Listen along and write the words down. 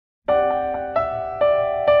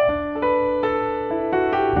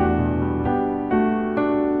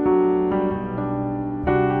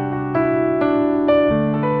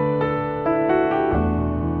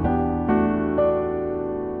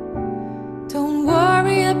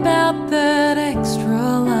about that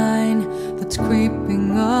extra line that's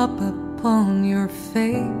creeping up upon your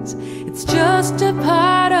face. It's just a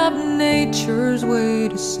part of nature's way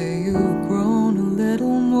to say you've grown a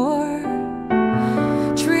little more.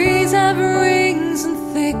 Trees have rings and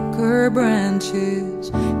thicker branches.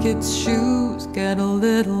 Kids' shoes get a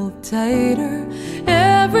little tighter.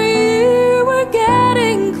 Every year we're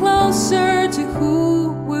getting closer to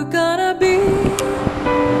who we're gonna be.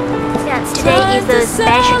 Yeah, today is a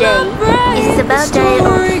special day. It's the birthday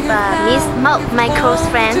of my close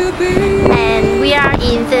friend, and we are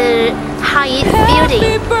in the highest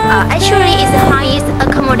building. Actually, it's the highest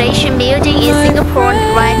accommodation building in Singapore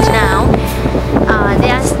right now.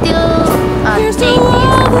 There are still days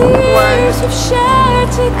one,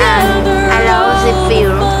 and I love the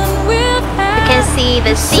view. You can see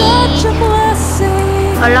the sea,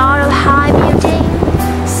 a lot of high buildings.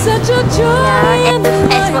 Yeah, and the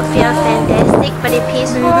atmosphere fantastic, very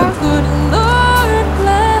peaceful.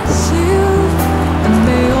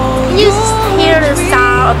 You hear the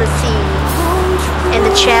sound of the sea and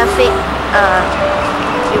the traffic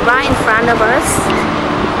right in front of us.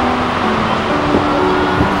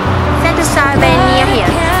 Center side very near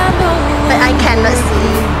here, but I cannot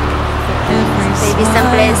see. Maybe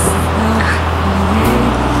someplace.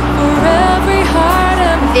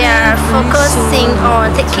 They are focusing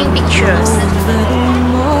on taking pictures.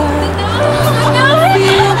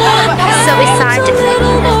 So excited.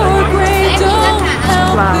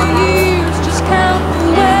 Wow.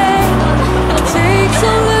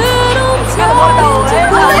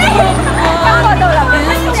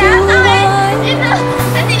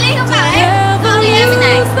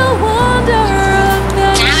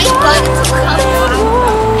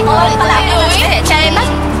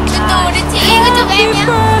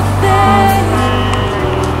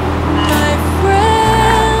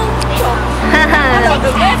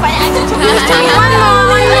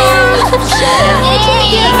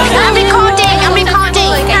 I'm recording.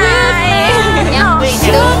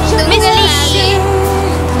 Miss Lee,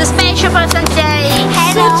 the special person today.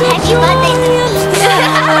 Hello, happy birthday.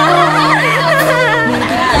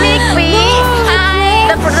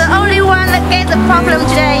 The only one that gets the problem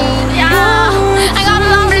today. I got a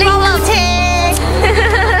long take.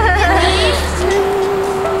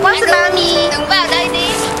 What's about me?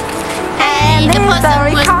 And this is the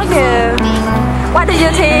recorder. What do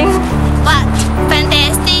you think? What?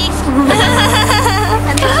 Fantastic.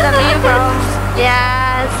 And this is the view from.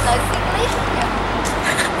 Yes.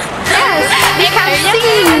 Yes, you can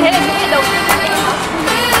see.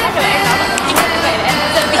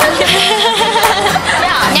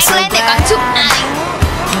 Nhắc lên để con chụp ảnh.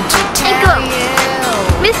 Anh Cường,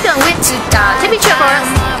 Miss Cường, take picture for us.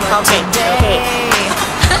 Okay.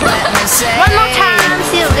 One more time.